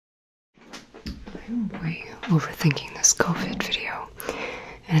way overthinking this COVID video,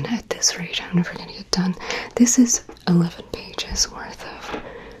 and at this rate I'm never gonna get done. This is 11 pages worth of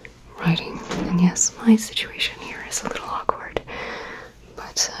writing, and yes, my situation here is a little awkward,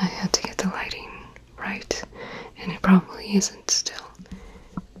 but I had to get the lighting right, and it probably isn't still.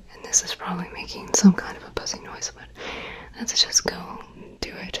 And this is probably making some kind of a buzzing noise, but let's just go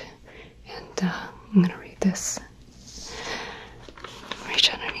do it. And I'm gonna read this.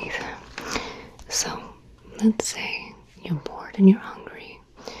 Reach underneath. So, let's say you're bored and you're hungry,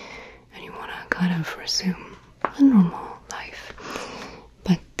 and you want to kind of resume a normal life,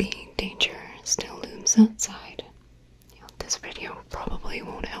 but the danger still looms outside. This video probably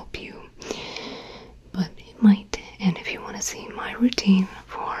won't help you, but it might. And if you want to see my routine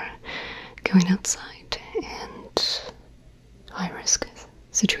for going outside and high-risk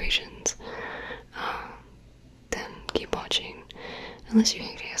situations, then keep watching. Unless you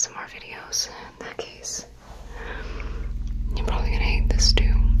hate ASMR videos, in that case, you're probably gonna hate this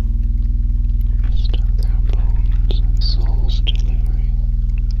too. Stuck their bones and souls delivery.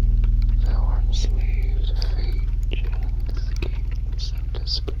 Thou art slave to fate and schemes of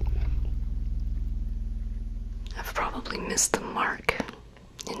desperate men. I've probably missed the mark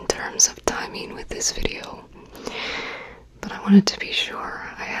in terms of timing with this video, but I wanted to be sure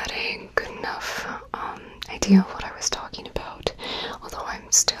I had a good enough idea of what I was talking about, although I'm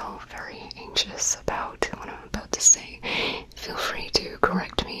still very anxious about what I'm about to say. Feel free to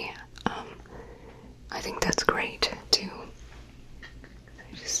correct me. I think that's great too.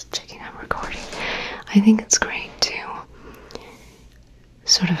 Just checking I'm recording. I think it's great to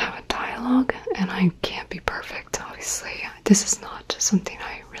sort of have a dialogue, and I can't be perfect, obviously. This is not something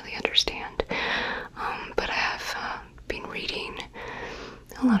I really understand, but I have been reading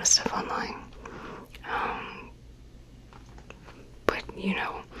a lot of stuff online. But you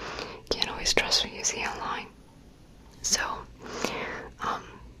know, can't always trust what you see online. So,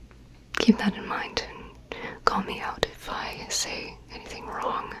 keep that in mind and call me out if I say anything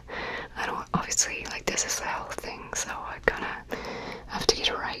wrong. I don't, obviously, like, this is a health thing, so I kinda have to get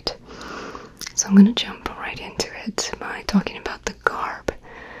it right. So I'm gonna jump right into it by talking about the garb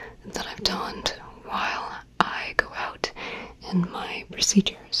that I've donned while I go out and my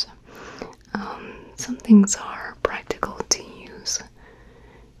procedures. Some things are practical to use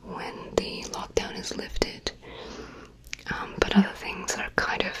when the lockdown is lifted, but other things are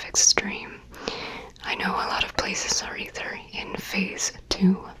kind of extreme. I know a lot of places are either in phase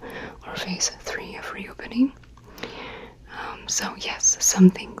 2 or phase 3 of reopening. So yes, some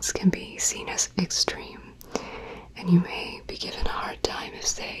things can be seen as extreme, and you may be given a hard time if,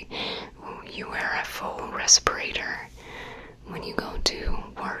 say, you wear a full respirator when you go to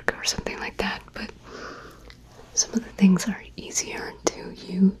work or something like that, but some of the things are easier to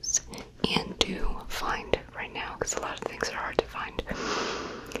use and to find right now, because a lot of things are hard to find.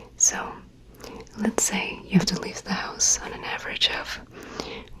 So, let's say you have to leave the house on an average of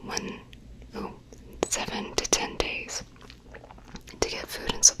 7 to 10 days to get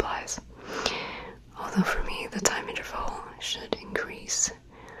food and supplies. Although for me, the time interval should increase,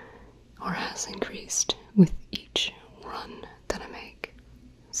 or has increased, with each run that I make.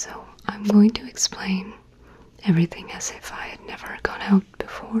 So I'm going to explain everything as if I had never gone out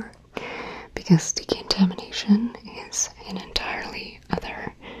before, because decontamination is an entirely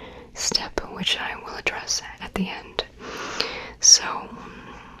other step which I will address at the end. So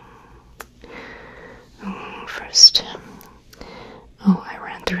first, I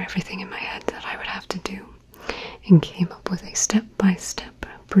ran through everything in my head that I would have to do and came up with a step-by-step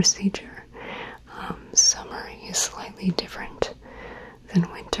procedure. Summer is slightly different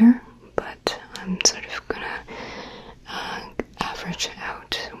than winter, but I'm sort of gonna average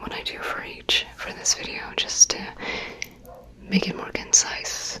out what I do for this video, just to make it more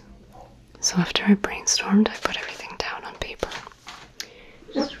concise. So after I brainstormed, I put everything down on paper.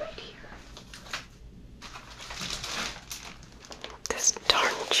 Just right here. This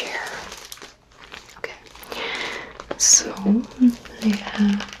darn chair. Okay. So I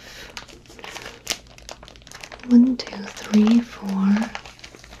have 1, 2, 3, 4.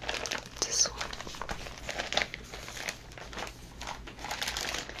 This one.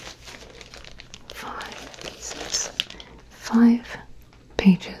 5 pieces. 5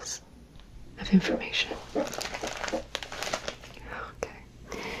 pages of information. Okay.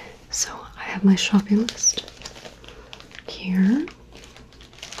 So I have my shopping list here.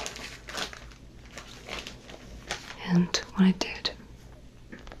 And what I did.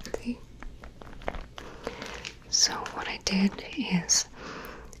 See? So what I did is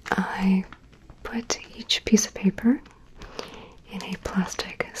I put each piece of paper in a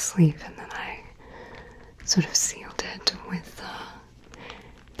plastic sleeve, and then I sort of sealed it with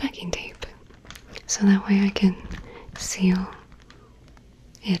packing tape. So that way I can seal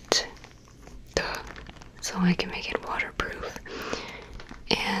it, so I can make it waterproof.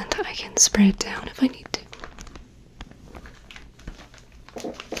 And I can spray it down if I need to.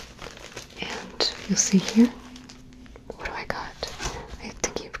 And you'll see here, what do I got? I have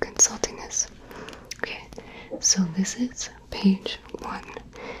to keep consulting this. Okay, so this is page 1,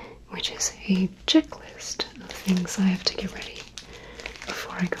 which is a checklist of things I have to get ready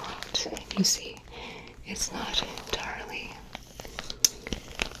before I go out. And you see, it's not entirely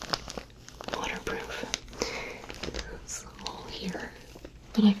waterproof. It's all here,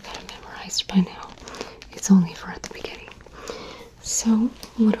 but I've got it memorized by now. It's only for at the beginning. So,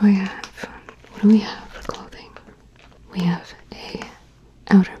 what do I have? What do we have for clothing? We have a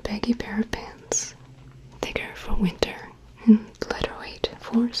outer baggy pair of pants, thicker for winter and lighter weight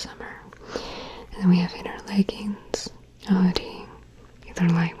for summer. And then we have inner leggings, a hoodie, either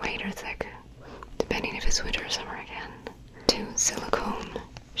lightweight or thick, depending if it's winter or summer again. 2 silicone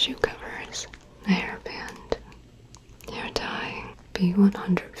shoe covers, a hairband, hair tie,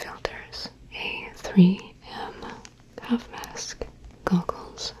 B100 filters, a 3M half mask,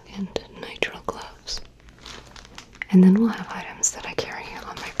 goggles, and nitrile gloves. And then we'll have items that I carry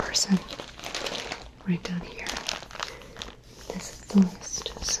on my person right down here. This is the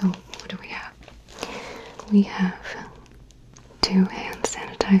list. So what do we have? We have 2 hand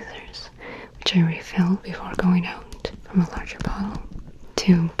sanitizers, which I refill before going out from a larger bottle.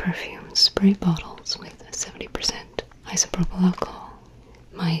 2 perfume spray bottles with 70% isopropyl alcohol.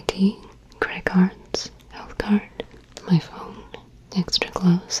 My ID, credit cards, health card, my phone, extra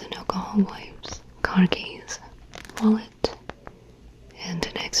gloves and alcohol wipes, car keys, wallet, and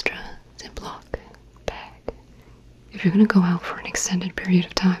an extra Ziploc bag. If you're going to go out for an extended period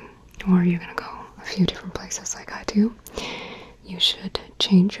of time, or you're going to go a few different places like I do, you should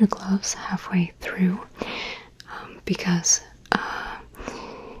change your gloves halfway through, because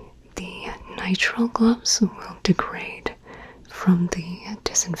the nitrile gloves will degrade from the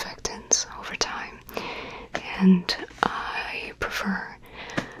disinfectants over time, and I prefer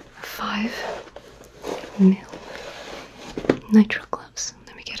 5mm nitrile gloves.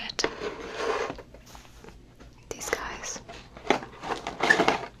 Let me get it. These guys.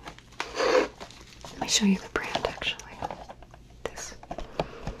 Let me show you the brand actually. This.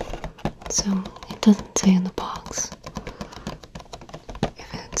 So it doesn't say in the box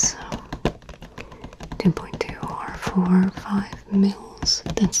if it's 2.2 or 4 or 5 mils.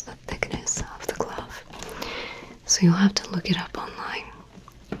 That's the thickness of the glove. So you'll have to look it up online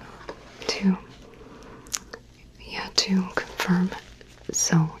to confirm.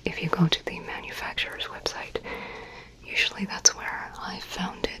 So if you go to the manufacturer's website, usually that's where I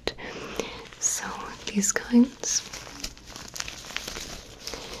found it. So these kinds,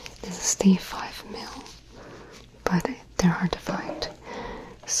 this is the 5mm, but they're hard to find.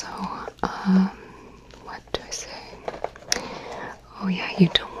 So what do I say? Oh yeah, you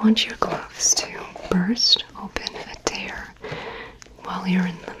don't want your gloves to burst open, a tear, while you're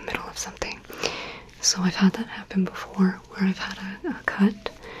in the middle of something. So I've had that happen before, where I've had a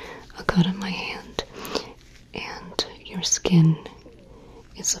cut on my hand, and your skin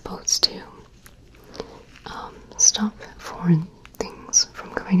is supposed to stop foreign things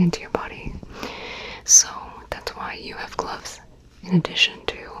from coming into your body. So that's why you have gloves in addition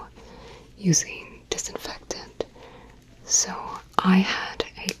to using disinfectant. So I had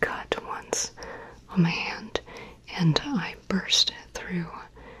a cut once on my hand, and I burst through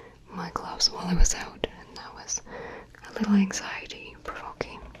my gloves while I was out, and that was a little anxiety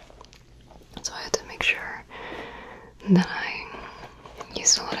provoking. So I had to make sure that I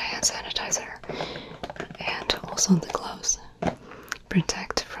used a lot of hand sanitizer, and also the gloves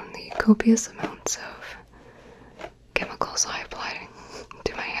protect from the copious amounts of chemicals I apply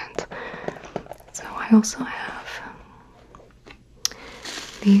to my hands. So I also have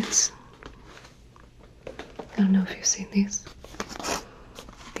these. I don't know if you've seen these.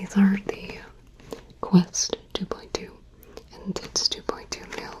 These are the Quest 2.2, and it's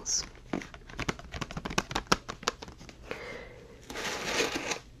 2.2 mils.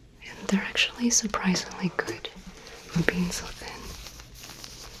 And they're actually surprisingly good for being so thin.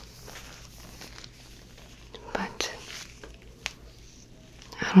 But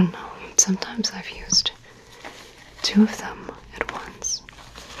I don't know, sometimes I've used 2 of them at once,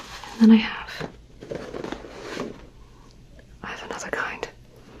 and then I have another kind.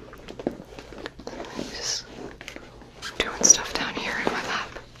 Just doing stuff down here in my lap.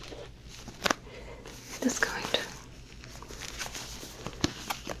 This kind.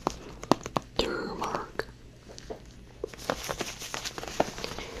 Mark.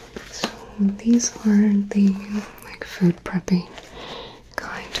 these are the like food prepping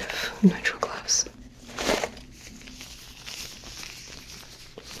kind of nitrile gloves.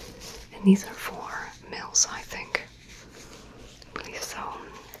 And these are for males, I think. I believe so.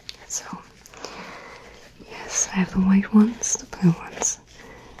 So, yes, I have the white ones, the blue ones,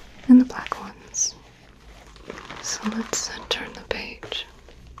 and the black ones. So let's turn the page.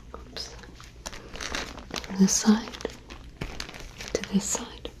 Oops. From this side to this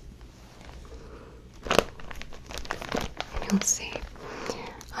side. And you'll see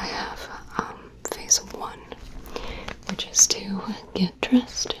I have phase 1, which is to get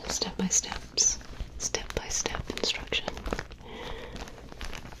dressed, step by step instruction.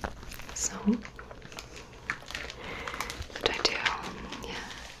 So, what I do,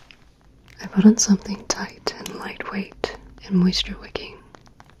 I put on something tight and lightweight and moisture wicking.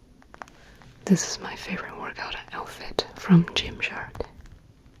 This is my favorite workout outfit from Gymshark.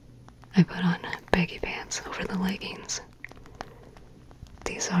 I put on baggy pants over the leggings.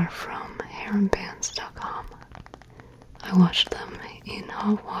 These are from harmless.com. I washed them in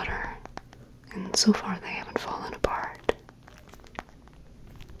hot water, and so far they haven't fallen apart.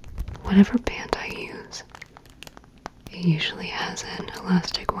 Whatever pant I use, it usually has an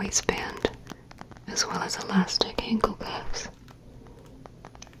elastic waistband, as well as elastic ankle cuffs.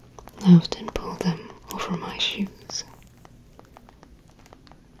 I often pull them over my shoes.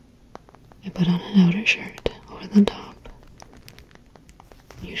 I put on an outer shirt over the top,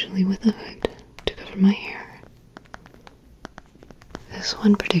 usually with a hood to cover my hair. This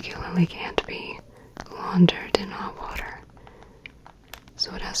one particularly can't be laundered in hot water,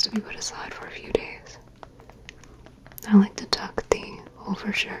 so it has to be put aside for a few days. I like to tuck the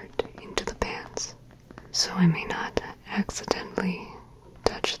overshirt into the pants, so I may not accidentally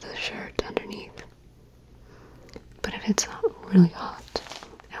touch the shirt underneath. But if it's really hot,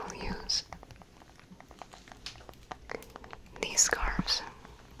 I will use these scarves.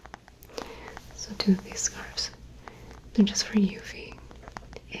 So 2 of these scarves, they're just for UV,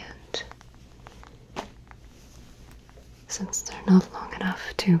 and since they're not long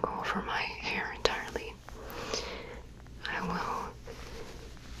enough to go over my hair entirely, I will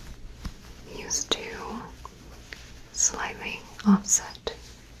use 2 slightly offset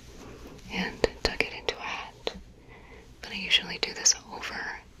and tuck it into a hat. But I usually do this over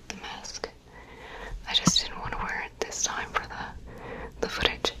the mask. I just didn't want to wear it this time for the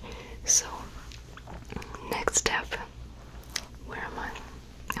footage. So, next step. Where am I?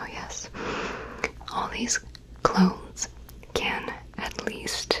 Oh yes. All these clothes can at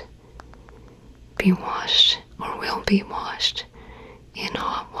least be washed, or will be washed, in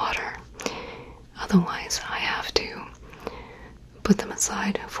hot water. Otherwise, I have to put them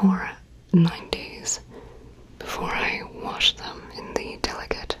aside for 9 days before I wash them in the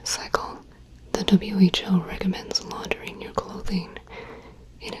delicate cycle. The WHO recommends laundering your clothing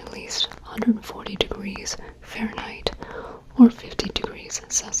in at least 140 degrees Fahrenheit or 50 degrees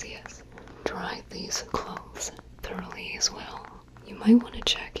Celsius. Dry these clothes thoroughly as well. You might want to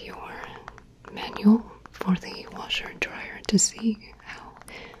check your manual for the washer and dryer to see how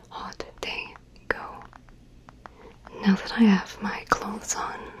hot they go. Now that I have my clothes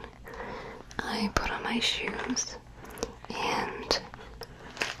on, I put on my shoes, and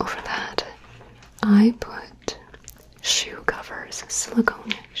over that I put shoe covers,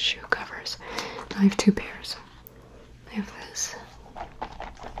 silicone shoe covers. I have 2 pairs. I have this.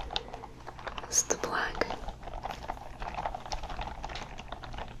 This is the black.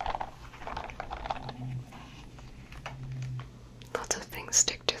 Lots of things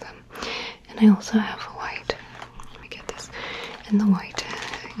stick to them. And I also have white. Let me get this. And the white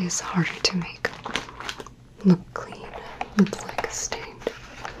is harder to make look clean. It's like stained.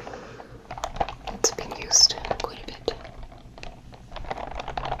 It's been used quite a bit.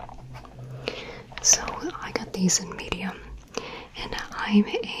 So I got these in medium, and I'm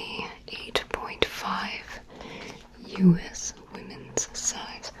a 8.5 US women's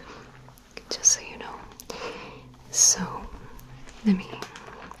size, just so you know. So let me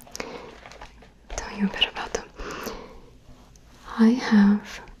tell you a bit about them. I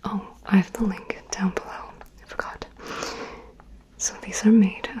have the link down below. I forgot. So these are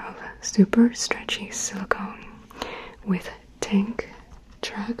made of super stretchy silicone with tank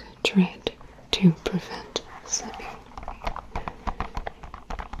track tread to prevent slipping.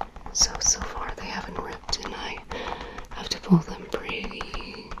 So far they haven't ripped, and I have to pull them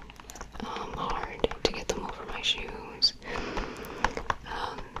pretty hard to get them over my shoes.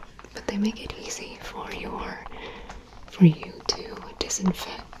 But they make it easy for you to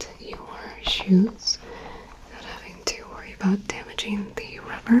disinfect your shoes without having to worry about damaging the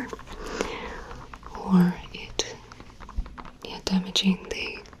rubber. for it damaging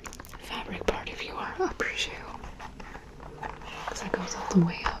the fabric part of your upper shoe. Because it goes all the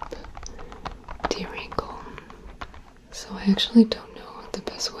way up to your ankle. So I actually don't know the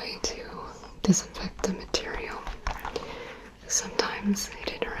best way to disinfect the material. Sometimes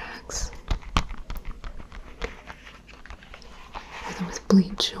it interacts either with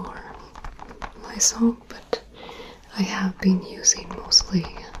bleach or Lysol, but I have been using mostly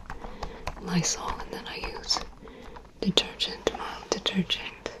Lysol, and then I use detergent, mild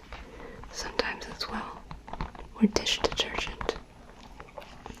detergent, sometimes as well, or dish detergent.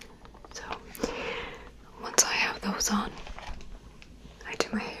 So, once I have those on, I do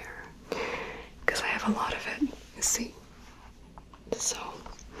my hair, because I have a lot of it, you see. So,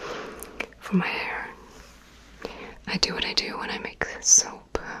 for my hair, I do what I do when I make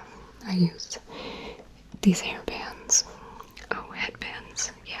soap. I use these hair bands. Oh,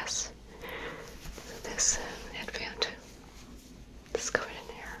 headbands, yes. This headband is covered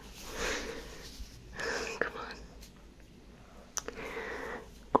in hair. Come on.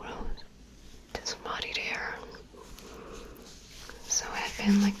 Gross. Disembodied hair. So a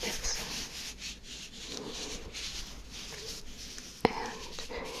headband like this.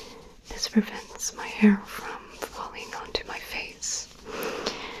 And this prevents my hair from falling onto my face,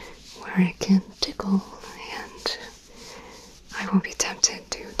 where it can tickle, and I will be tempted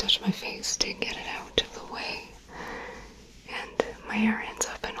to touch my face to get it out of the way, and my hair ends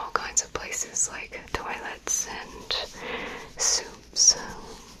up in all kinds of places like toilets and soups,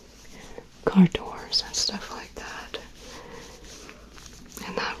 car doors and stuff like that,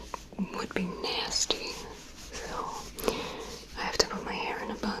 and that would be nasty. So I have to put my hair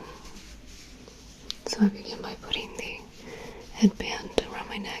in a bun. So I begin by putting the headband around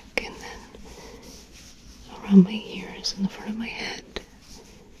my neck and then around my ears and the front of my head.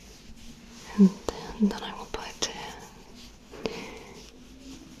 And then I will put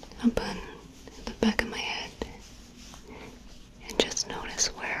a bun at the back of my head. And just notice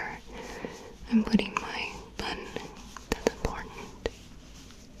where I'm putting my bun. That's important.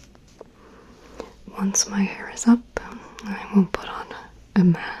 Once my hair is up, I will put on a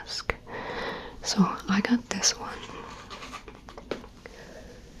mask. So I got this one.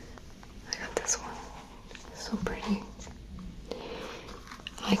 So pretty.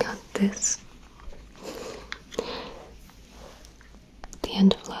 I got this the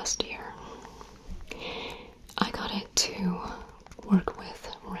end of last year. I got it to work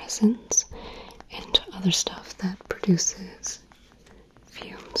with resins and other stuff that produces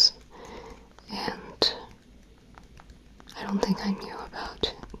fumes. And I don't think I knew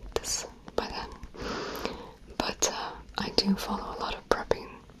about this by then. But I do follow a lot of prepping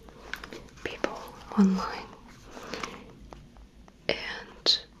people online.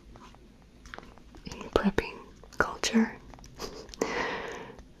 And in prepping culture,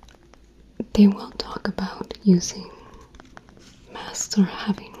 they will talk about using masks or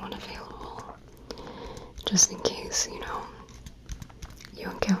having one available just in case, you know, you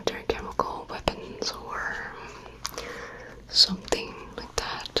encounter chemical weapons or something like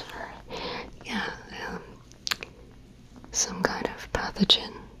that, or some kind of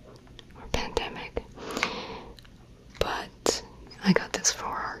pathogen or pandemic. But I got this for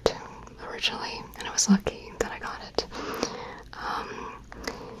art originally, and I was lucky that I got it.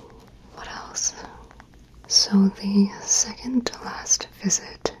 What else? So the second to last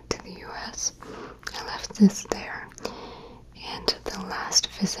visit to the US, I left this there, and the last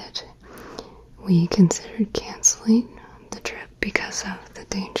visit we considered canceling the trip because of the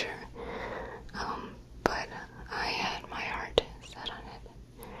danger, but I had my heart set on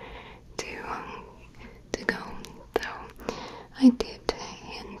it to go, so I did,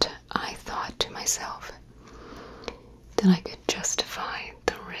 and I thought to myself that I could justify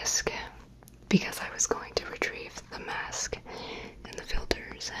the risk because I was going to retrieve the mask and the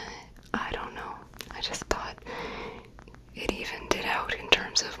filters. I don't know, I just thought it evened it out in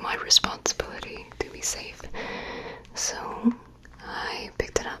terms of my responsibility to be safe. So I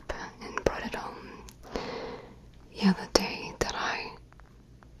picked it up and brought it home. Yeah, the day that I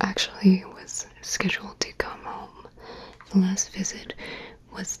actually was scheduled to come home, the last visit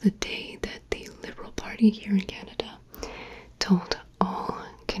was the day that the Liberal Party here in Canada told all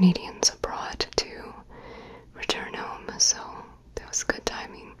Canadians abroad to return home, so that was good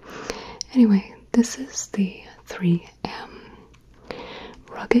timing. Anyway, this is the 3M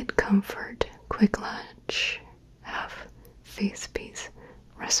Rugged Comfort Quick Latch Half Face Piece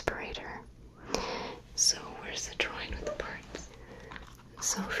Respirator. So where's the drawing with the parts?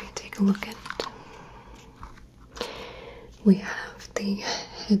 So if you take a look at it, we have the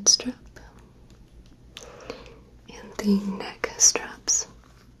head strap, the neck straps.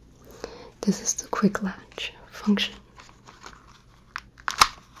 This is the quick latch function.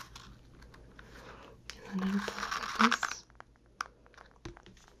 And then I pull it like this.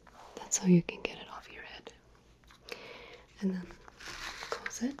 That's how you can get it off your head. And then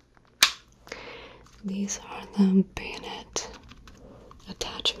close it. These are the bayonet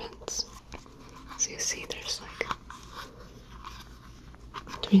attachments. So you see there's like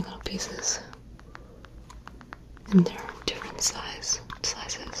 3 little pieces. And they're different sizes.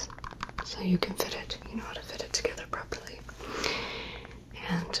 So you can fit it, you know how to fit it together properly.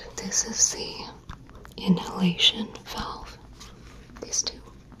 And this is the inhalation valve. These two.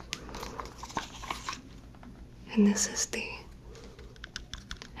 And this is the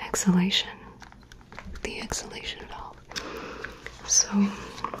exhalation valve. So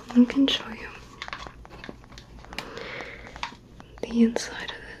I can show you the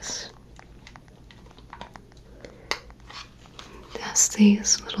inside of this. It has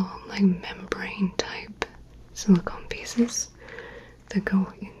these little like membrane type silicone pieces that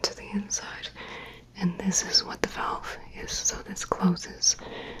go into the inside, and this is what the valve is. So this closes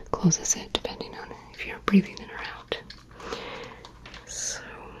it depending on if you're breathing in or out. So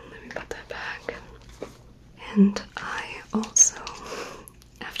let me put that back. And I also,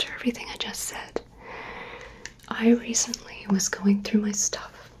 after everything I just said, I recently was going through my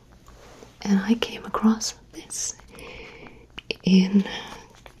stuff and I came across this in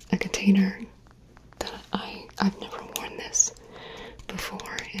a container that I've never worn this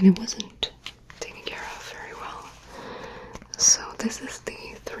before, and it wasn't taken care of very well. So this is the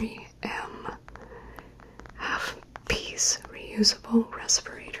 3M half-piece reusable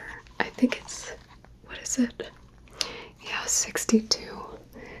respirator. I think it's, what is it? Yeah,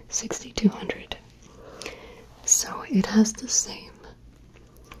 6200. So it has the same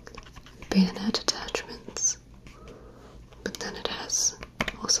bayonet attachments, but then it has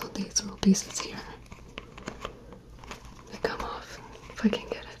also these little pieces here that come off, if I can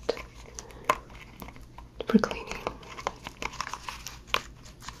get it, for cleaning.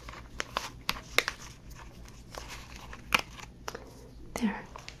 There.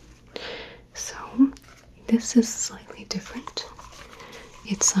 So this is slightly different.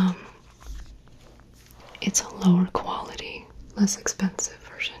 It's a lower quality, less expensive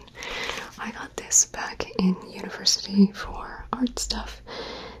version. I got this back in university for art stuff,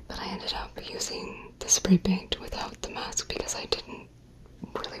 but I ended up using the spray paint without the mask because I didn't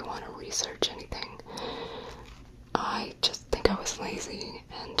really want to research anything. I just think I was lazy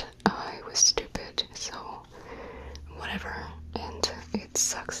and I was stupid, so whatever. And it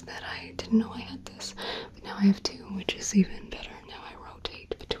sucks that I didn't know I had this, but now I have two, which is even better. Now I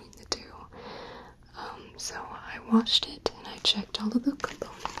rotate between the two. So I washed it and I checked all of the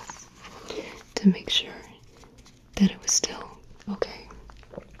components to make sure that it was still okay.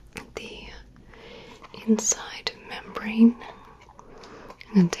 The inside membrane,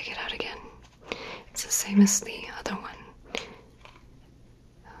 and then take it out again. It's the same as the other one.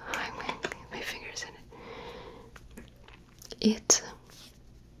 I'm gonna get my fingers in it. It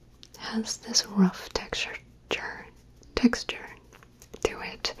has this rough texture to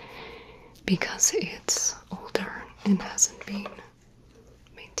it because it's older and hasn't been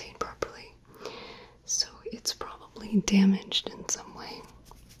maintained properly. So it's probably damaged in some way.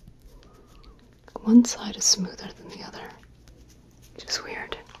 One side is smoother than the other, which is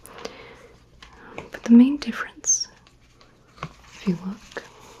weird. But the main difference, if you look,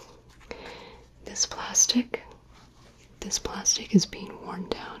 this plastic is being worn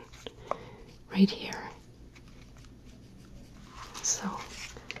down right here. So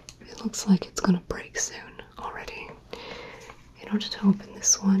it looks like it's gonna break soon already. In order to open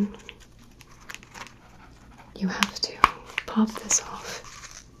this one, you have to pop this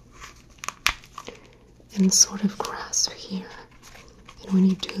off and sort of grasp here. And when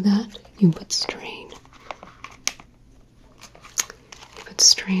you do that, you put strain. You put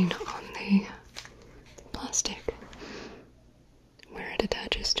strain on the plastic where it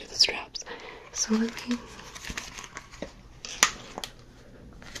attaches to the straps. So let me...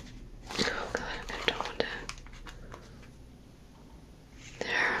 Oh god, I don't want to...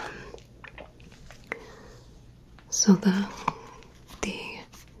 There. So the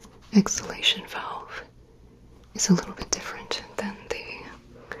exhalation valve is a little bit different than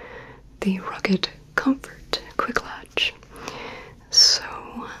the rugged comfort quick latch. So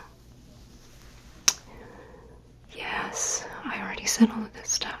yes, I already said all of this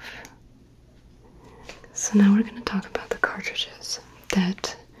stuff. So now we're going to talk about the cartridges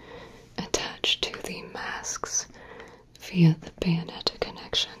that attach to the masks via the bayonet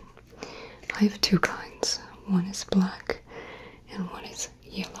connection. I have two kinds. one is black and one is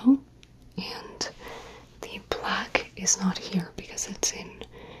yellow. And the black is not here because it's in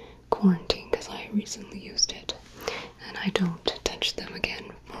quarantine because I recently used it. And I don't touch them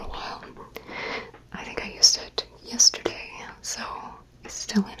again for a while. I think I used it yesterday, so it's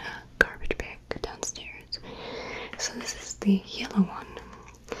still in a garbage bag downstairs. So this is the yellow one.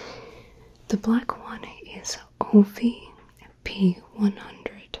 The black one is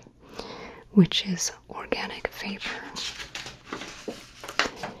OVP100, which is organic vapor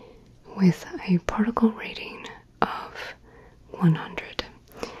with a particle rating of 100.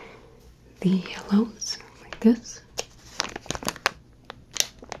 The yellows, like this.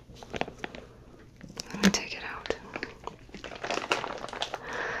 Let me take it out.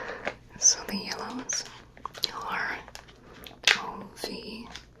 So the yellows are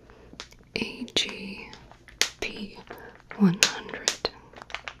OVAGP100.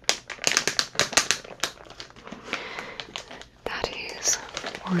 That is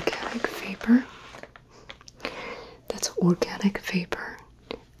organic vapor. That's organic vapor,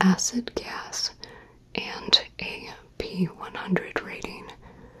 acid gas, and a P100 rating.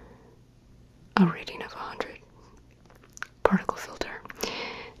 A rating of 100. Particle filter.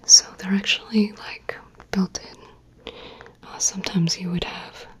 So they're actually like built in. Sometimes you would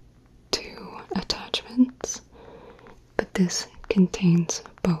have two attachments, but this contains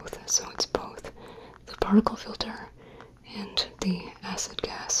both. So it's both the particle filter and the acid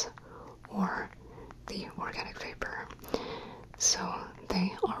gas or the organic vapor. So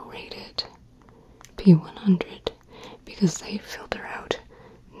they are rated P100 because they filter out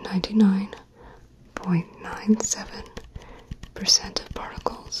 99.97% of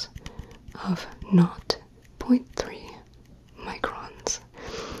particles of not 0.3 microns.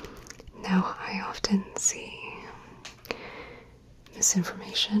 Now, I often see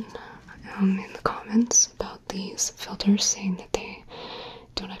misinformation in the comments about these filters saying that they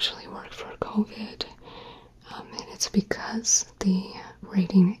don't actually work for COVID, and it's because the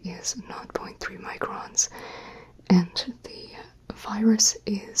rating is not 0.3 microns and the virus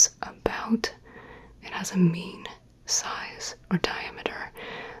is about, it has a mean size or diameter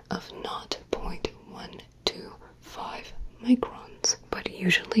of not 0.125 microns, but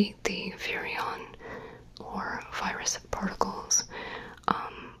usually the virion or virus particles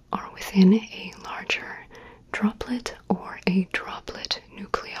are within a larger droplet or a droplet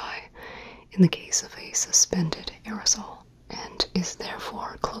nuclei in the case of a suspended aerosol, and is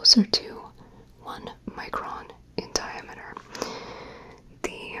therefore closer to 1 micron in diameter.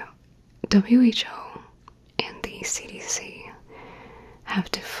 The WHO and the CDC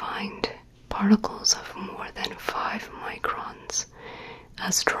have defined particles of more than 5 microns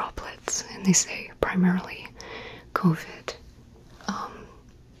as droplets, and they say primarily COVID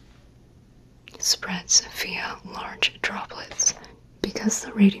spreads via large droplets. Because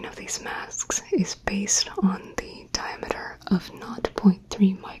the rating of these masks is based on the diameter of not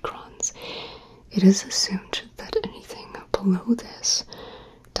 0.3 microns, it is assumed that anything below this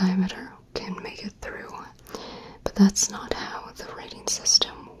diameter can make it through. But that's not how the rating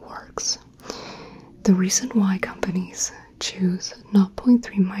system works. The reason why companies choose not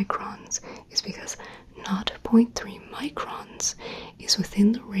 0.3 microns is because not 0.3 microns is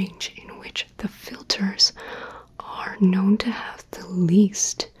within the range in which the filters are known to have the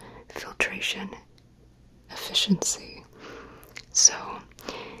least filtration efficiency. So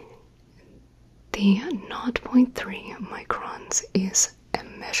the not 0.3 microns is a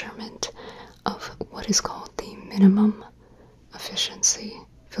measurement of what is called the minimum efficiency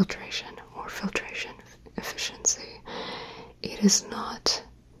filtration or filtration efficiency. It is not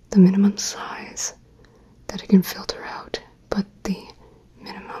the minimum size that it can filter out, but the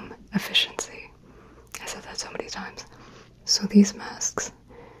minimum efficiency. I said that so many times. So these masks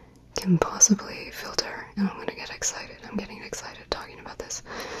can possibly filter, and I'm gonna get excited. I'm getting excited talking about this.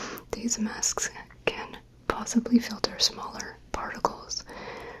 These masks can possibly filter smaller particles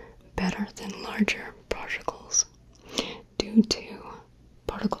better than larger particles due to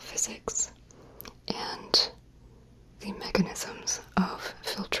particle physics and the mechanisms of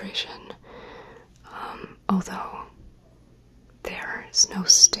filtration. Although there's no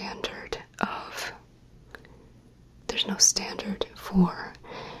standard for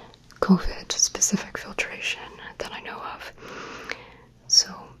COVID specific filtration that I know of.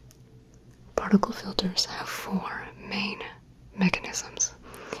 So particle filters have 4 main mechanisms: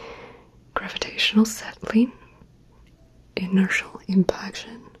 gravitational settling, inertial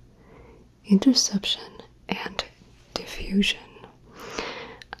impaction, interception, and diffusion.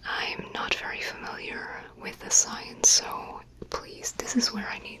 I'm not very familiar with the science, so please, this is where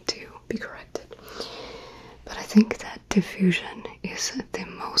I need to be corrected. think that diffusion is the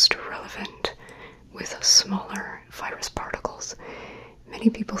most relevant with smaller virus particles. Many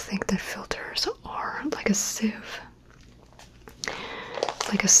people think that filters are like a sieve.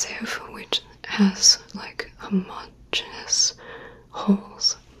 Like a sieve which has like homogeneous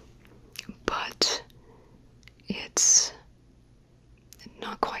holes, but it's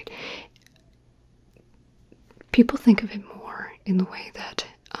not quite. People think of it more in the way that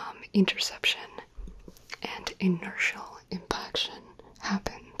interception and inertial impaction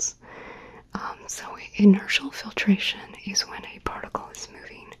happens. So inertial filtration is when a particle is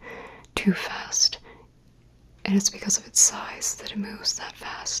moving too fast, and it's because of its size that it moves that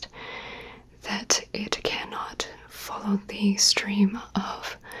fast, that it cannot follow the stream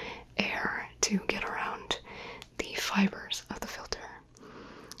of air to get around the fibers of the filter.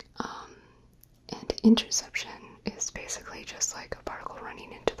 And interception is basically just like a particle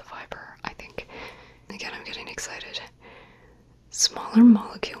running into the fiber, I think. Again, I'm getting excited. Smaller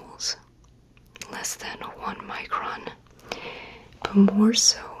molecules, less than 1 micron, but more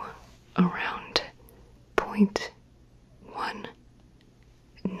so around 0.1,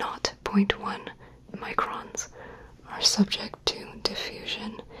 not 0.1 microns, are subject to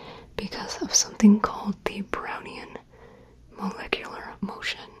diffusion because of something called the Brownian molecular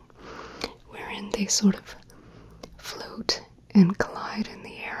motion, wherein they sort of float and collide in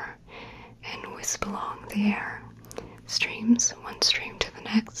the air and wisp along the air, streams, one stream to the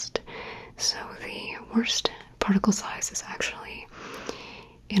next. So the worst particle size is actually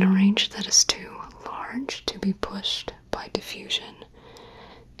in a range that is too large to be pushed by diffusion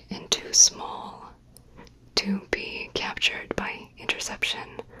and too small to be captured by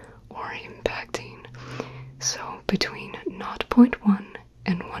interception or impacting. So between 0.1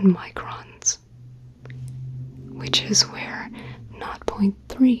 and 1 microns, which is where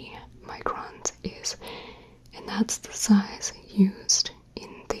 0.3 microns is, and that's the size used in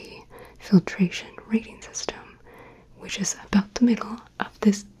the filtration rating system, which is about the middle of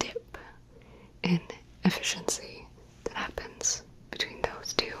this dip in efficiency that happens between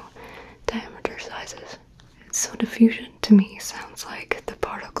those two diameter sizes. So diffusion to me sounds like the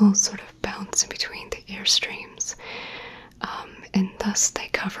particles sort of bounce in between the air streams, and thus they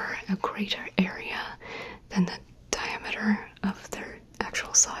cover a greater area than the diameter of their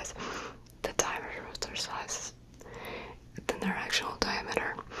actual size. The diameter of their size than their actual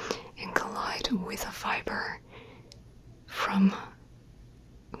diameter, and collide with a fiber from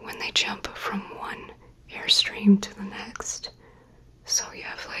when they jump from one airstream to the next. So you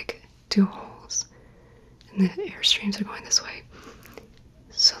have like two holes, and the airstreams are going this way.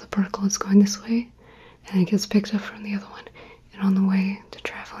 So the particle is going this way, and it gets picked up from the other one, and on the way to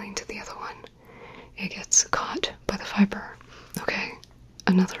traveling to the other one, it gets caught by the fiber. Okay,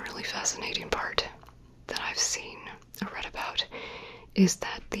 another really fascinating part that I've seen or read about is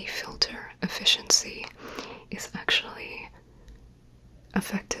that the filter efficiency is actually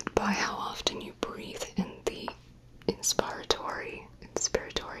affected by how often you breathe in the inspiratory,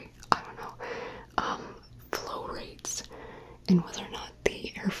 I don't know, flow rates, and whether or not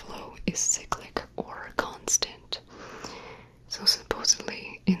the airflow is cyclic or constant. So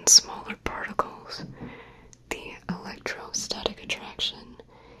supposedly in smaller particles, the electrostatic attraction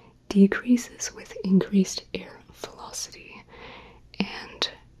decreases with increased air velocity, and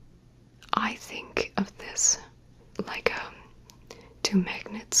I think of this like two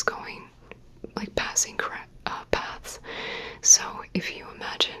magnets going, like passing paths. So if you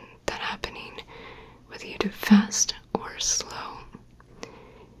imagine that happening, whether you do fast or slow,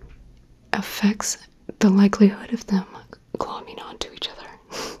 affects the likelihood of them glomming onto each other.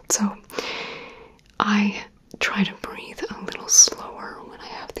 So I try to breathe a little slower when I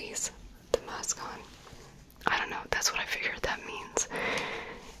have the mask on. I don't know, that's what I figured that means.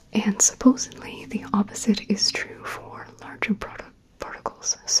 And supposedly the opposite is true for larger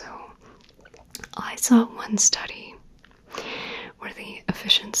particles. So I saw one study where the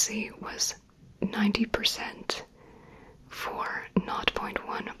efficiency was 90% for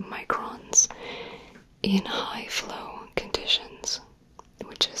 0.1 microns in high flow conditions,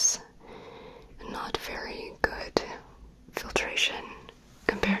 which is not very good filtration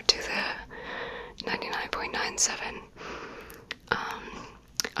compared to the 99.97.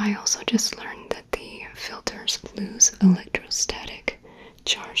 I also just learned that the filters lose electrostatic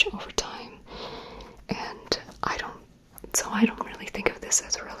charge over time, and I don't really think of this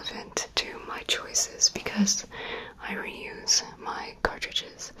as relevant to my choices because I reuse my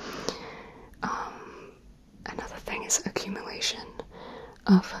cartridges. Another thing is accumulation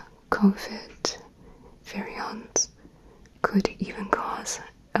of COVID virions could even cause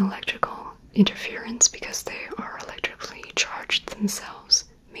electrical interference because they are electrically charged themselves.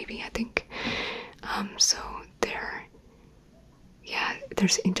 Maybe, I think. So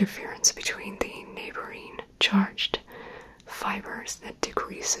there's interference between the neighboring charged fibers that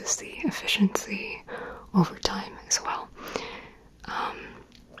decreases the efficiency over time as well.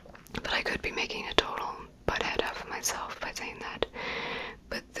 But I could be making a total butthead of myself by saying that.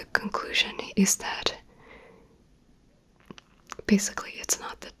 But the conclusion is that basically it's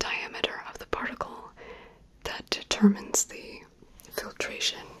not the diameter of the particle that determines the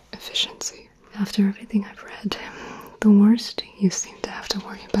filtration efficiency. After everything I've read, the worst you seem to have to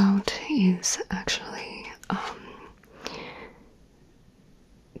worry about is actually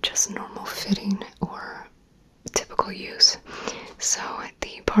just normal fitting or typical use. So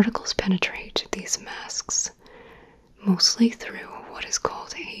the particles penetrate these masks mostly through what is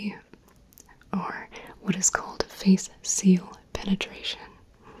called face seal penetration.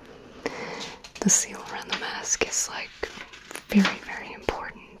 The seal around the mask is like very, very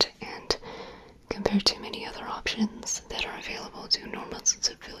important, and compared to many other options that are available to normal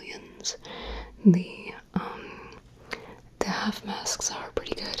civilians, the half masks are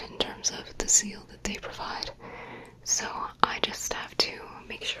pretty good in terms of the seal that they provide. So I just have to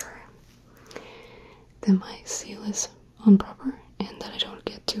make sure that my seal is on proper and that I don't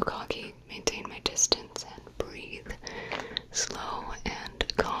get too cocky, maintain my distance, and breathe slow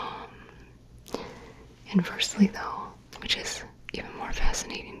and calm. Inversely though, which is even more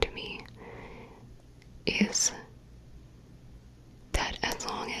fascinating to me, is that as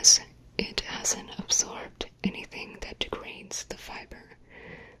long as it hasn't absorbed anything that degrades the fiber,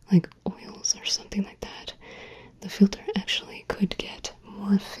 like oils or something like that, the filter actually could get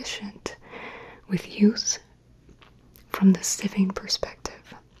more efficient with use from the sieving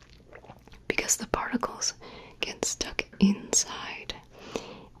perspective, because the particles get stuck inside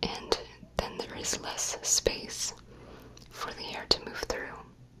and then there is less space for the air to move through.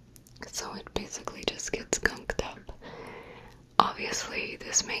 So it basically just gets gunked up. Obviously,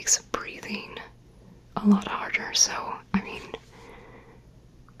 this makes breathing a lot harder, so, I mean,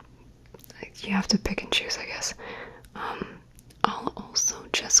 you have to pick and choose, I guess. I'll also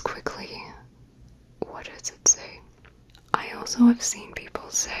just quickly, what does it say? I also have seen people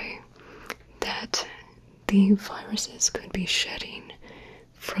say that the viruses could be shedding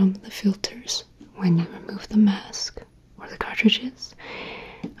from the filters when you remove the mask or the cartridges.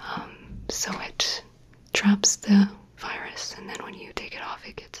 So it traps the virus, and then when you take it off,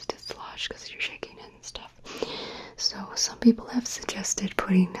 it gets dislodged because you're shaking it and stuff. So some people have suggested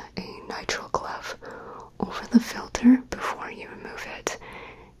putting a nitrile glove over the filter before you remove it,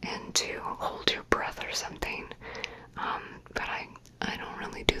 and to hold your breath or something. But I don't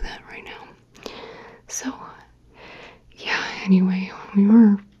really do that right now. So yeah, anyway, we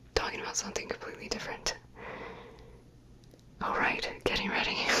were talking about something completely different. Alright, getting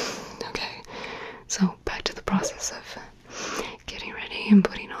ready. Okay, so back to the process of getting ready and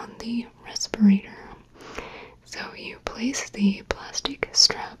putting on the respirator. So you place the plastic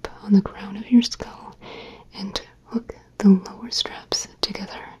strap on the crown of your skull and hook the lower straps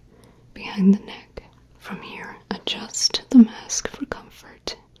together behind the neck. From here, adjust the mask for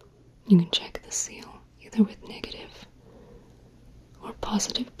comfort. You can check the seal either with negative or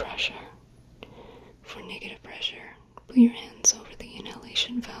positive pressure. For negative pressure, put your hands over the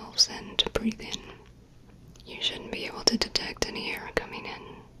inhalation valves and breathe in. You shouldn't be able to detect any air coming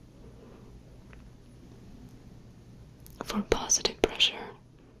in. For positive pressure,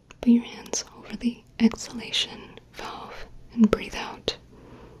 put your hands over the exhalation valve and breathe out.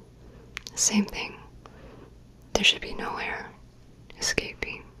 Same thing. There should be no air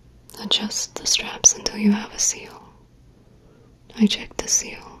escaping. Adjust the straps until you have a seal. I checked the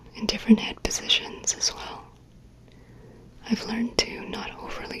seal in different head positions as well. I've learned to not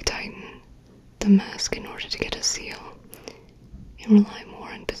overly tighten the mask in order to get a seal, and rely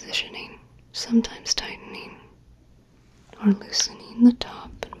more on positioning, sometimes tightening or loosening the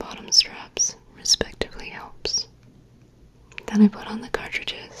top and bottom straps respectively helps. Then I put on the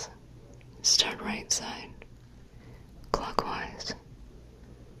cartridges. Start right side, clockwise,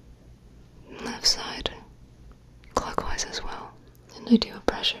 left side, clockwise as well. And I do a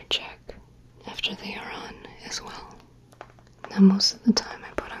pressure check after they are on as well. Now most of the time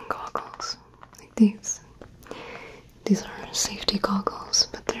I put on goggles, like these. These are safety goggles,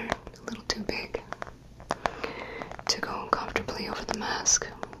 but they're a little too big to go comfortably over the mask.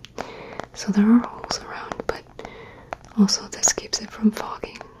 So there are holes around, but also this keeps it from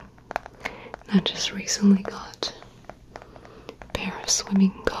fogging. I just recently got a pair of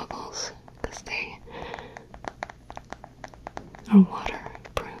swimming goggles because they are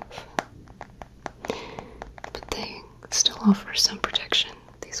waterproof. offer some protection,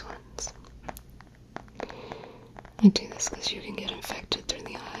 these ones. I do this because you can get infected through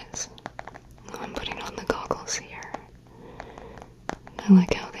the eyes. I'm putting on the goggles here. I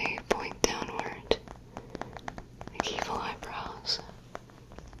like how they point downward, like evil eyebrows.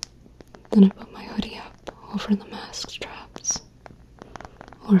 Then I put my hoodie up over the mask straps.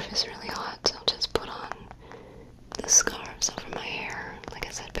 Or if it's really hot, I'll just put on the scarves over my hair, like I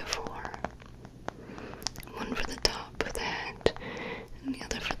said before. One for the top of the head, and the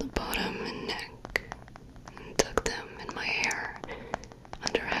other for the bottom and neck. And tuck them in my hair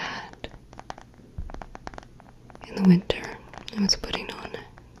under a hat. In the winter, I was putting on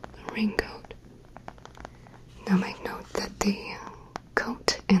a raincoat. Now make note that the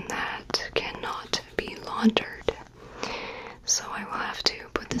coat and the hat cannot be laundered. So I will have to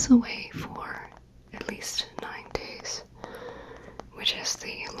put this away for at least 9 days, which is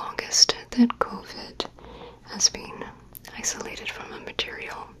the longest that COVID has been isolated from a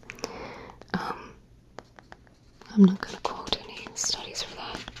material. I'm not going to quote any studies for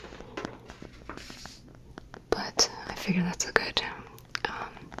that, but I figure that's a good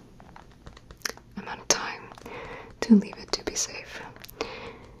amount of time to leave it to be safe.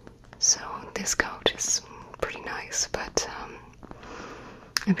 So this coat is pretty nice, but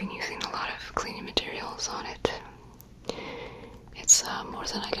I've been using a lot of cleaning materials on it. It's more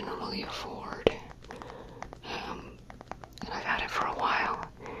than I can normally afford, and I've had it for a while.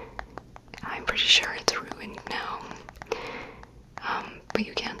 I'm pretty sure it's ruined now, but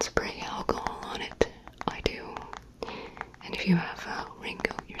you can spray alcohol on it. I do, and if you have a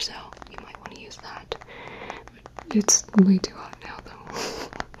raincoat yourself, you might want to use that. It's way too hot now, though.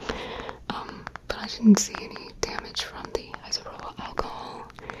 But I didn't see any damage from the isopropyl alcohol.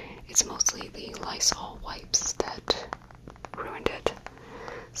 It's mostly the Lysol wipes that ruined it.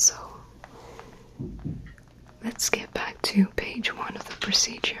 So, let's get back to page 1 of the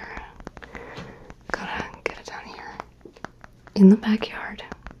procedure. Gotta get it down here. In the backyard,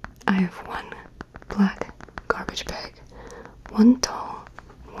 I have one black garbage bag, one tall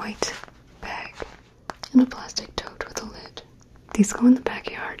white bag, and a plastic tote with a lid. These go in the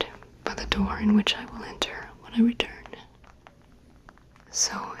backyard by the door in which I will enter when I return.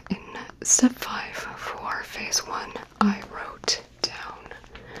 So in step 5 for phase 1, I wrote down,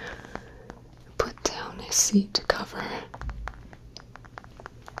 put down a seat cover.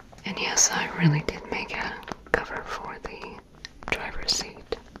 And yes, I really did make a cover for the driver's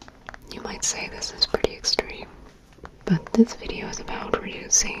seat. You might say this is pretty extreme, but this video is about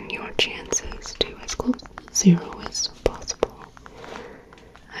reducing your chances to as close to 0 as possible.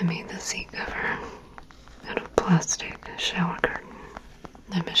 I made the seat cover out of plastic shower curtain.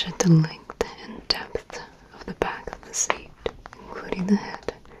 I measured the length and depth of the back of the seat, including the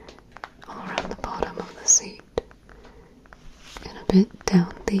head, all around the bottom of the seat, and a bit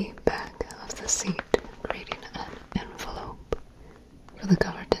down the back of the seat, creating an envelope for the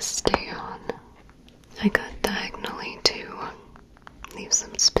cover to stay on. I cut diagonally to leave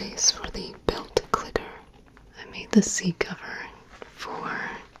some space for the belt clicker. I made the seat cover for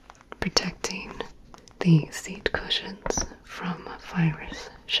protecting the seat cushions from virus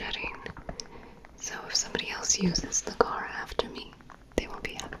shedding. So if somebody else uses the car after me, they will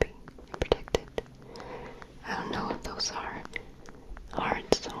be happy and protected. I don't know if those are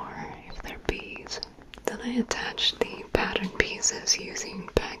hearts or if they're bees. Then I attached the pattern pieces using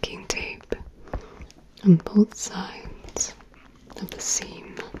packing tape on both sides of the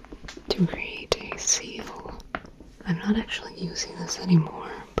seam to create a seal. I'm not actually using this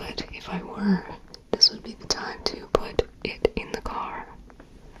anymore, but if I were, this would be the time to put it in the car.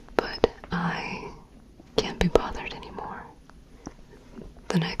 But I can't be bothered anymore.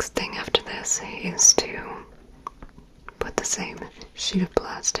 The next thing after this is to put the same sheet of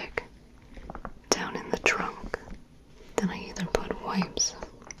plastic down in the trunk. Then I either put wipes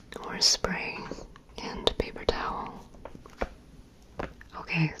or spray and paper towel.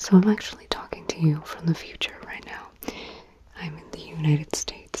 Okay, so I'm actually talking to you from the future right now. I'm in the United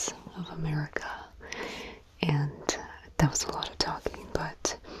States of America, and that was a lot of talking,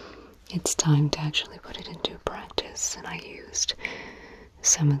 but it's time to actually put it into practice, and I used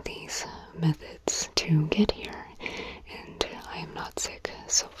some of these methods to get here, and I am not sick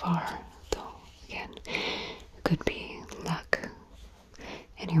so far, though, again, it could be luck.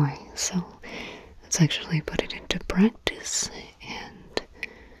 Anyway, so let's actually put it into practice and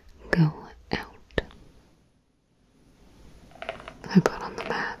go out. I put on the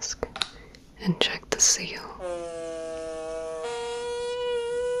mask and check the seal.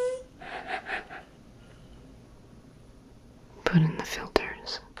 Put in the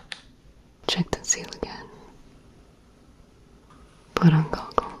filters. Check the seal again. put on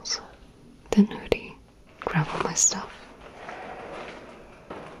goggles, then hoodie, grab all my stuff,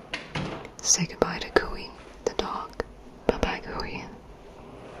 say goodbye to Cooey, the dog. Bye-bye, Cooey.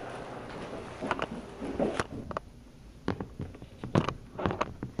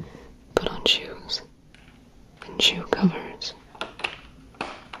 Put on shoes and shoe covers.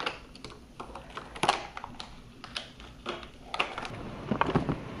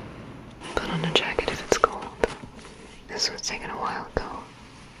 Put on a jacket if it's cold. This was taken a while ago.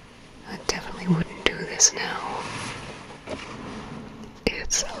 I definitely wouldn't do this now.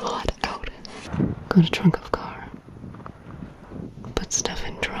 It's hot out. Go to trunk of car. Put stuff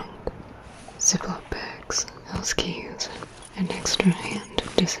in trunk. Ziploc bags, house keys, and extra hand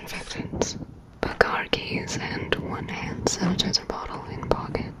disinfectants. Put car keys and one hand sanitizer bottle in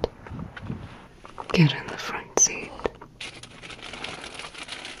pocket. Get in the front seat.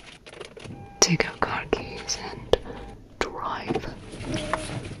 Take out car keys and drive.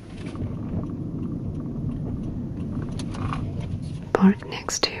 Park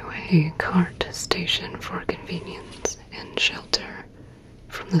next to a cart station for convenience and shelter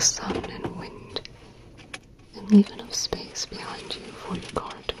from the sun and wind, and leave enough space behind you for your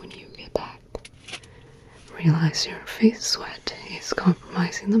cart when you get back. Realize your face sweat is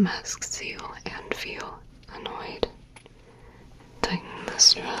compromising the mask seal and feel annoyed. Tighten the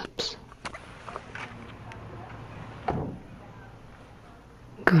straps.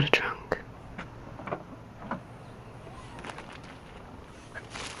 Go to trunk.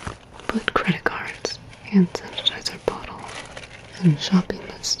 Put credit cards, hand sanitizer bottle, and shopping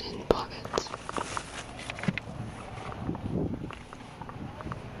list in pockets.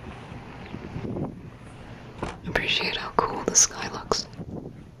 Appreciate how cool the sky looks.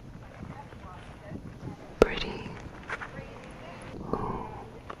 Pretty. Oh.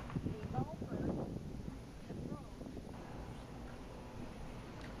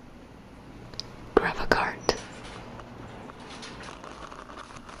 Grab a cart.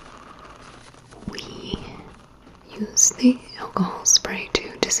 We use the alcohol spray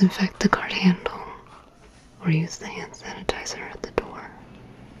to disinfect the cart handle, or use the hand sanitizer at the door.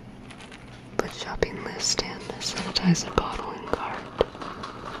 Put shopping list and sanitizer bottle in cart.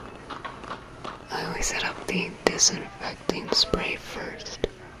 I always set up the disinfecting spray first.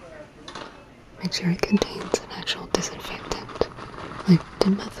 Make sure it contains an actual disinfectant, like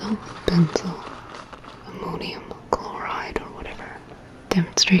dimethyl, benzyl, ammonium chloride, or whatever,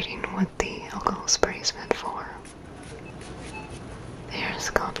 demonstrating what the alcohol spray is meant for. There's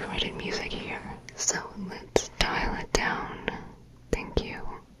copyrighted music here, so let's dial it down. Thank you.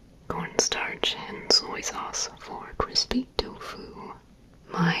 Cornstarch and soy sauce for crispy tofu.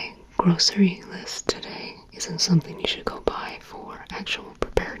 My grocery list today isn't something you should go buy for actual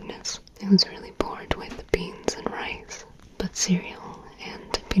preparedness. I was really bored with beans and rice, but cereal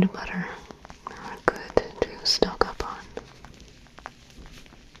and peanut butter are good to stock up on.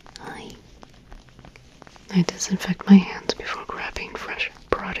 I disinfect my hands before grabbing fresh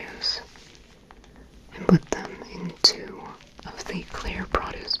produce and put them in 2 of the clear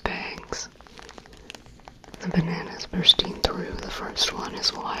produce bags. The bananas bursting through the first one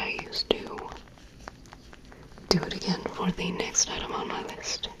is why I use 2. Do it again for the next item on my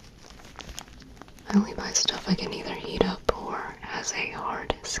list. I only buy stuff I can either heat up or has a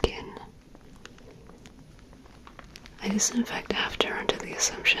hard skin. I disinfect after under the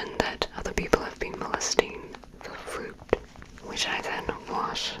assumption that other people have been molesting the fruit, which I then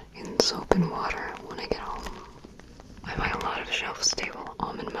wash in soap and water when I get home. I buy a lot of shelf-stable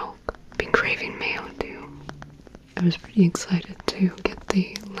almond milk. Been craving mayo too. I was pretty excited to get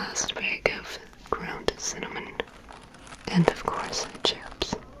the last bag of ground cinnamon, and of course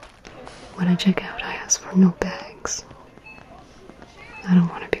chips. When I check out, I ask for no bags. I don't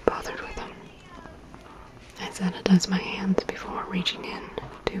want to be bothered with them. I sanitize my hands before reaching in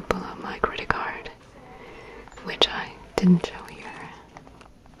to pull out my credit card, which I didn't show here.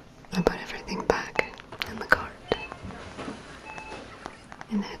 I put everything back in the cart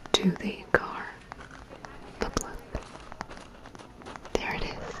and head to the car. Look, there it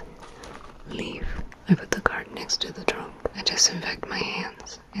is. Leave. I put the cart next to the trunk. I disinfect my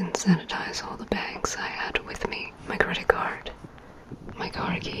hands and sanitize all the bags I had with me. My credit card, my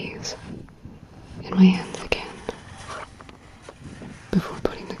car keys, and my hands again, before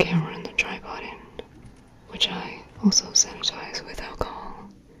putting the camera and the tripod in, which I also sanitize with alcohol,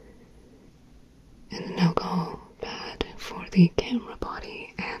 and an alcohol pad for the camera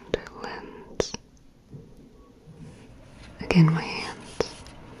body and lens. Again, my hands,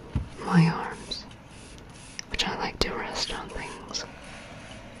 my arms, which I like to rest on things.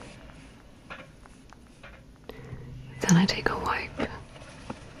 Then I take a wipe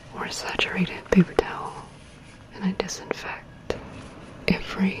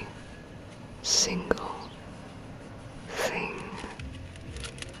every single thing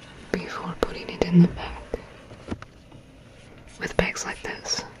before putting it in the bag. With bags like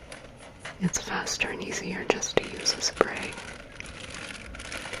this, it's faster and easier just to use a spray.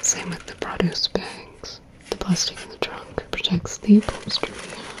 Same with the produce bags. The plastic in the trunk protects the upholstery,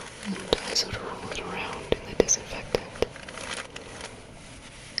 and I sort of roll it around in the disinfectant.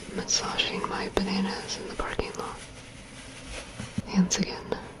 Massaging my bananas in the parking lot. Hands again.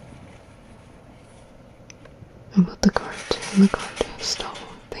 I put the cart in the cart stall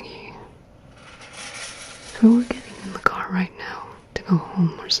thingy. If I were getting in the car right now to go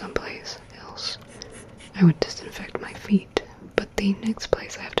home or someplace else, I would disinfect my feet, but the next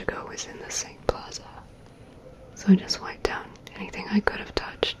place I have to go is in the same plaza. So I just wipe down anything I could have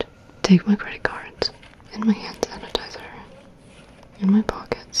touched, take my credit cards and my hand sanitizer in my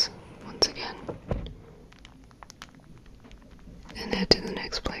pockets once again, and head to the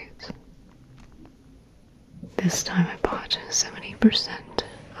next place. This time I bought 70%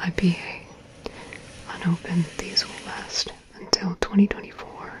 IPA. Unopened, these will last until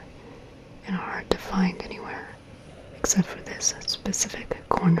 2024 and are hard to find anywhere except for this specific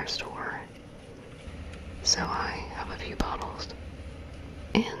corner store. So I have a few bottles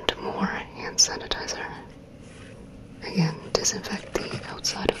and more hand sanitizer. Again, disinfect the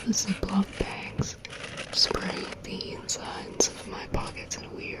outside of the Ziploc bags, spray the insides of my pockets in a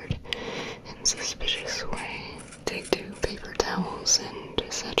weird and suspicious way. Take 2 paper towels and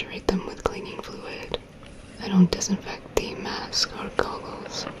saturate them with cleaning fluid. I don't disinfect the mask or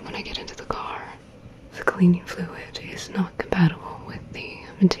goggles when I get into the car. The cleaning fluid is not compatible with the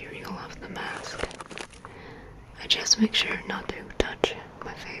material of the mask. I just make sure not to touch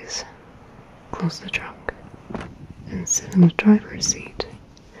my face. Close the trunk and sit in the driver's seat,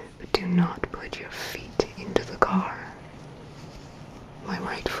 but do not put your feet into the car. My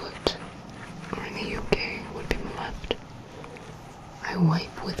right foot, or in the UK would be my left. I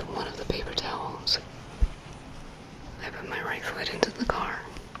wipe with one of the paper towels. I put my right foot into the car.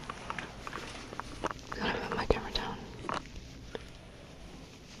 Then I put my camera down.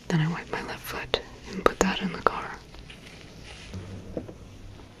 Then I wipe my left foot and put that in the car.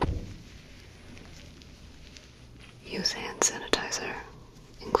 Use hand sanitizer,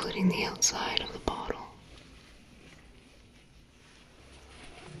 including the outside of the bottle.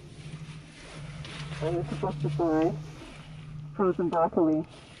 I was supposed to buy frozen broccoli.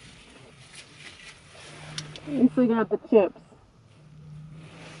 At least I got the chips.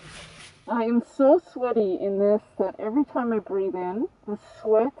 I am so sweaty in this that every time I breathe in, the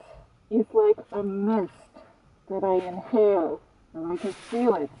sweat is like a mist that I inhale, and I can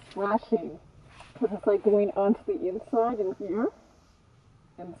feel it splashing, because it's like going onto the inside in here.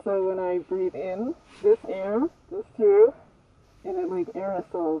 And so when I breathe in, this air goes through, and it like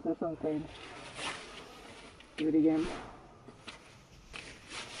aerosols or something. Do it again.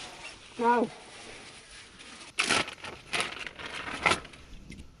 Go.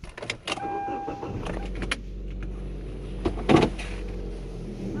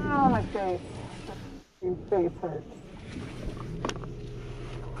 Oh, my face. Your face hurts.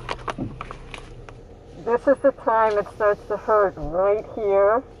 This is the time it starts to hurt, right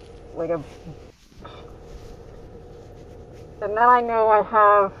here, like a... And then I know I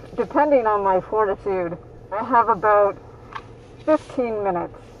have, depending on my fortitude, I have about 15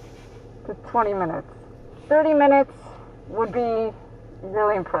 minutes to 20 minutes. 30 minutes would be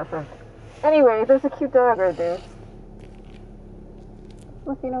really impressive. Anyway, there's a cute dog right there.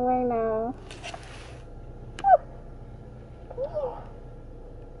 Looking away now.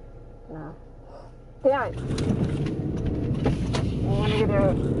 No. Damn it. I want to get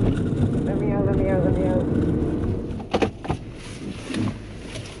out. Let me out, let me out, let me out.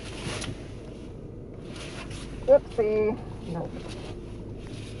 Whoopsie. No.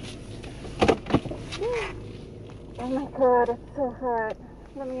 Oh my god, it's so hot.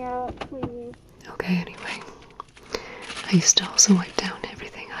 Let me out, please. Okay, anyway. I used to also wipe down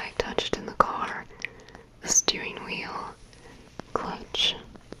everything I touched in the car. The steering wheel, clutch,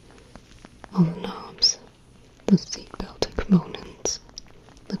 all the knobs, the seatbelt components,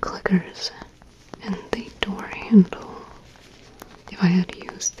 the clickers, and the door handle. If I had to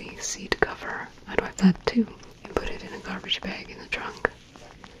use the seat cover, I'd wipe that too and put it in a garbage bag in the trunk.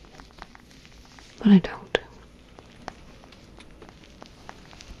 But I don't.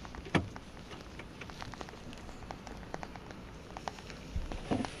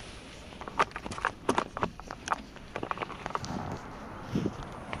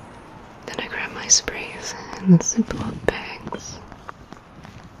 Then I grab my sprays and the Ziploc bags.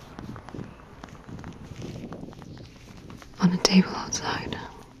 On a table outside,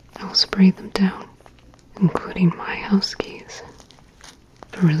 I'll spray them down, including my house keys.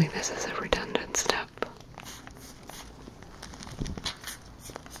 But really, this is a redundant step.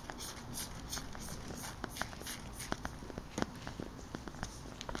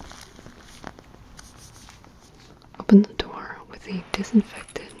 Open the door with the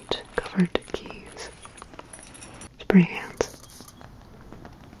disinfectant covered keys. Spray hands.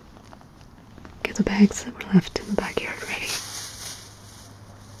 Get the bags that were left in the backyard ready.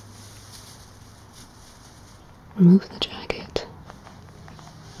 Remove the jacket.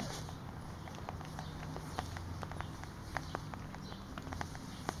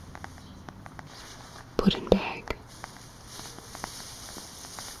 Put in bag.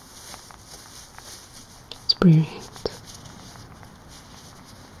 Spray your hands.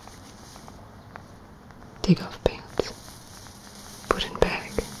 Take off pants. Put in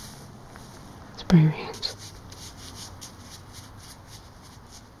bag. Spray your hands.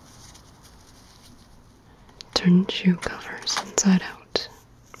 Turn shoe covers inside out.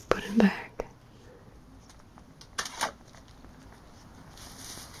 Put in bag.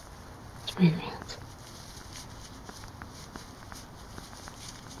 Spray your hands.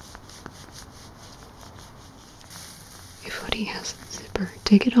 If hoodie has a zipper,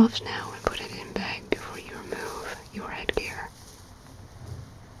 take it off now and put it in bag before you remove your headgear.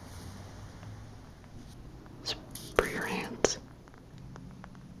 Spray your hands.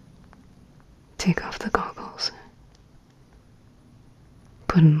 Take off the goggles.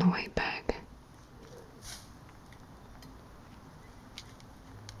 Put in the white bag.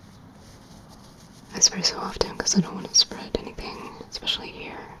 I spray so often because I don't want to spread anything, especially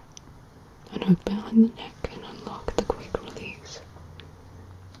here. And hook behind the neck and unlock the quick release.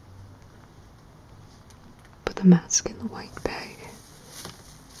 Put the mask in the white bag.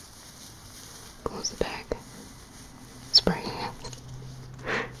 Close the bag. Spray hands.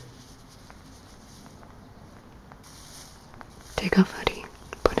 Take off hoodie.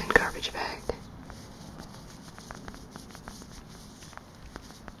 Put in garbage bag.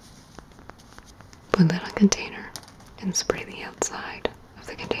 Put lid on container and spray the outside of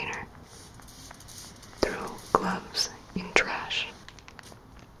the container. Throw gloves in trash.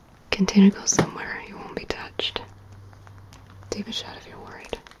 Container goes somewhere you won't be touched. Take a shot if you're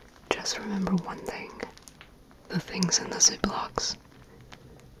worried. Just remember one thing. The things in the Ziplocs.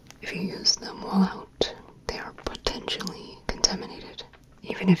 If you use them while out, they are potentially contaminated.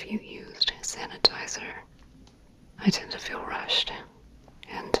 Even if you used sanitizer. I tend to feel rushed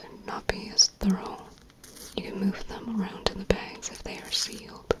and not be as thorough. You can move them around in the bags if they are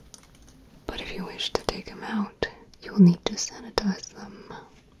sealed. But if you wish to take them out, you will need to sanitize them.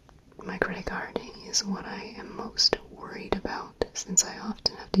 My credit card is what I am most worried about, since I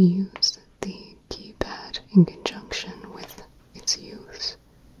often have to use the keypad in conjunction with its use.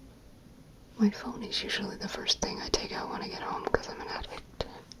 My phone is usually the first thing I take out when I get home because I'm an addict.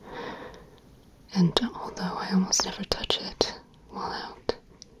 And although I almost never touch it while out,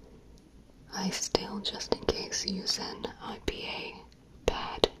 I still, just in case, use an IPA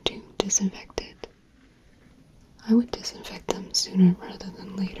pad to disinfect it. I would disinfect them sooner rather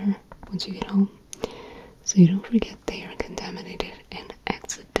than later once you get home, so you don't forget they are contaminated and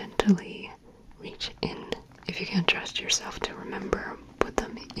accidentally reach in. If you can't trust yourself to remember, put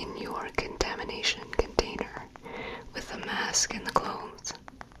them in your contamination container with the mask and the clothes.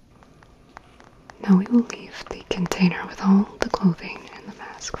 Now we will leave the container with all the clothing and the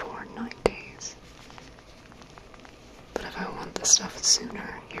mask for 9 days. But if I want the stuff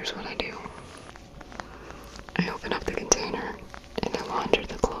sooner, here's what I do. I open up the container and I launder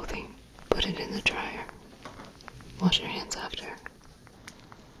the clothing, put it in the dryer, wash your hands after,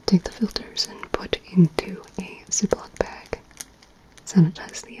 take the filters and put into a Ziploc bag,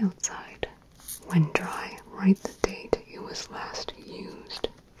 sanitize the outside. When dry, write the date it was last used.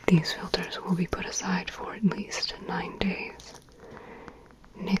 These filters will be put aside for at least 9 days.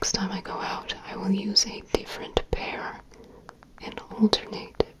 Next time I go out, I will use a different pair and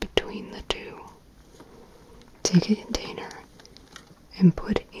alternate between the two. Take a container and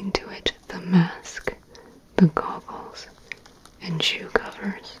put into it the mask, the goggles, and shoe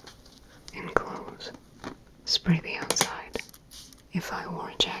covers, and clothes. Spray the outside. If I wore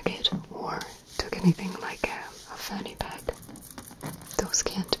a jacket or took anything like a fanny pack, those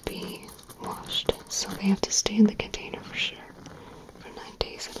can't be washed, so they have to stay in the container for sure, for 9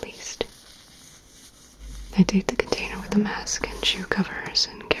 days at least. I take the container with the mask and shoe covers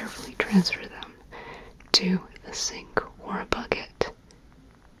and carefully transfer them to the sink or a bucket.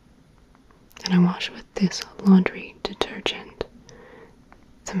 And I wash with this laundry detergent.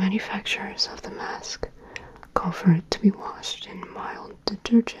 The manufacturers of the mask call for it to be washed in mild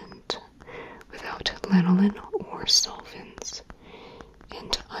detergent lanolin or solvents.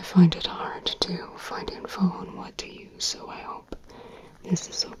 And I find it hard to find info on what to use, so I hope this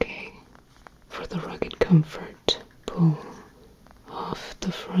is okay. For the rugged comfort, pull off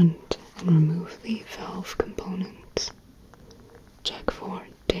the front and remove the valve components. Check for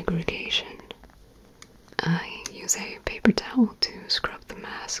degradation. I use a paper towel to scrub the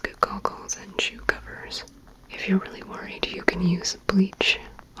mask, goggles, and shoe covers. If you're really worried, you can use bleach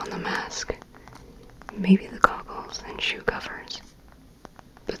on the mask, maybe the goggles and shoe covers.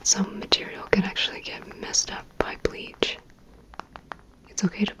 But some material can actually get messed up by bleach. It's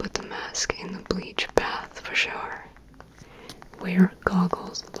okay to put the mask in the bleach bath for sure. Wear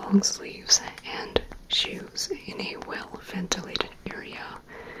goggles, long sleeves, and shoes in a well-ventilated area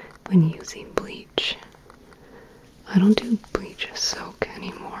when using bleach. I don't do bleach soak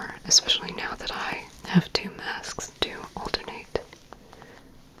anymore, especially now that I have 2 masks to alternate.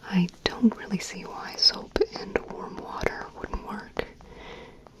 I don't really see why soap and warm water wouldn't work.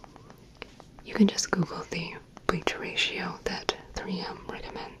 You can just Google the bleach ratio that 3M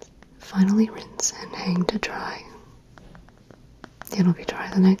recommends. Finally rinse and hang to dry. It'll be dry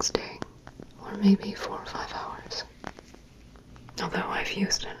the next day, or maybe 4 or 5 hours. Although I've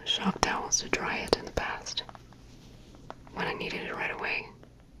used shop towels to dry it in the past, when I needed it right away.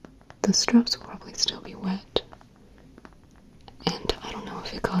 The straps will probably still be wet, and I don't know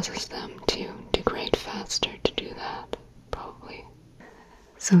if it causes them to degrade faster to do that, probably.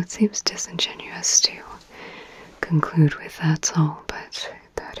 So it seems disingenuous to conclude with that's all, but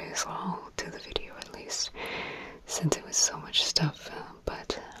that is all to the video at least, since it was so much stuff,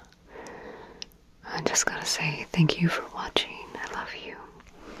 but I just gotta say thank you for watching. I love you,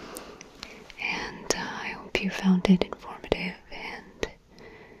 and I hope you found it informative and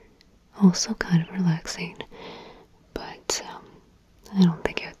also kind of relaxing, but I don't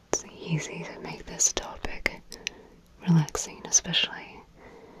think it's easy to make this topic relaxing, especially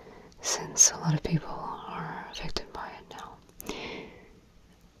since a lot of people are affected by it now.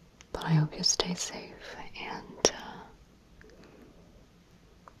 But I hope you stay safe and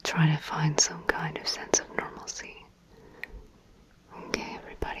try to find some kind of sense of normalcy. Okay,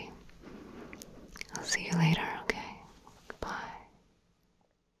 everybody. I'll see you later.